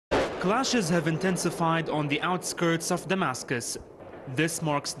Clashes have intensified on the outskirts of Damascus. This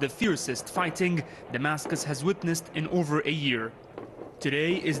marks the fiercest fighting Damascus has witnessed in over a year.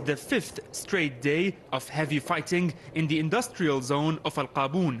 Today is the fifth straight day of heavy fighting in the industrial zone of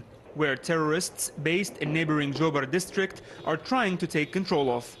Al-Qaboun, where terrorists based in neighboring Jobar district are trying to take control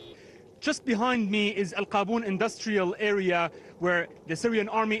of. Just behind me is Al-Qaboun industrial area, where the Syrian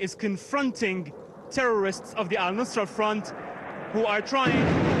army is confronting terrorists of the Al-Nusra Front who are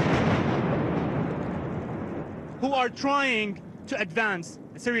trying to advance.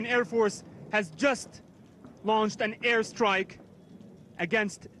 The Syrian Air Force has just launched an airstrike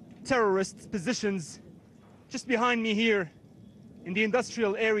against terrorists' positions just behind me here in the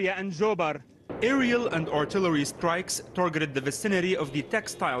industrial area in Jobar. Aerial and artillery strikes targeted the vicinity of the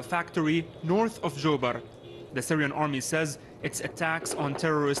textile factory north of Jobar. The Syrian army says its attacks on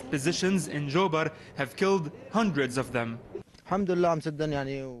terrorist positions in Jobar have killed hundreds of them.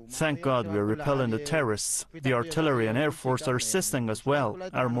 Thank God we are repelling the terrorists. The artillery and air force are assisting us well.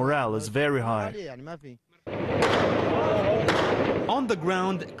 Our morale is very high. On the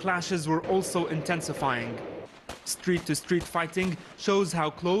ground, clashes were also intensifying. Street-to-street fighting shows how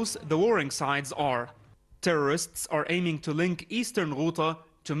close the warring sides are. Terrorists are aiming to link eastern Ghouta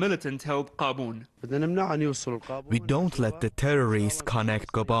to militant-held Qaboun. We don't let the terrorists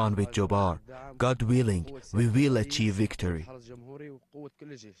connect Qaboun with Jobar. God willing, we will achieve victory.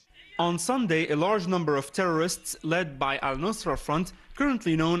 On Sunday, a large number of terrorists led by Al-Nusra Front,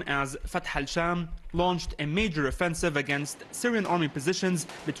 currently known as Fath al-Sham, launched a major offensive against Syrian army positions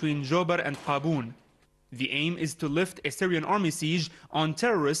between Jobar and Qaboun. The aim is to lift a Syrian army siege on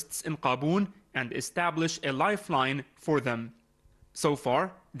terrorists in Qaboun and establish a lifeline for them. So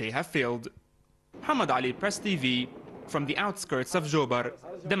far, they have failed. Hamad Ali, Press TV, from the outskirts of Jobar,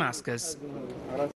 Damascus.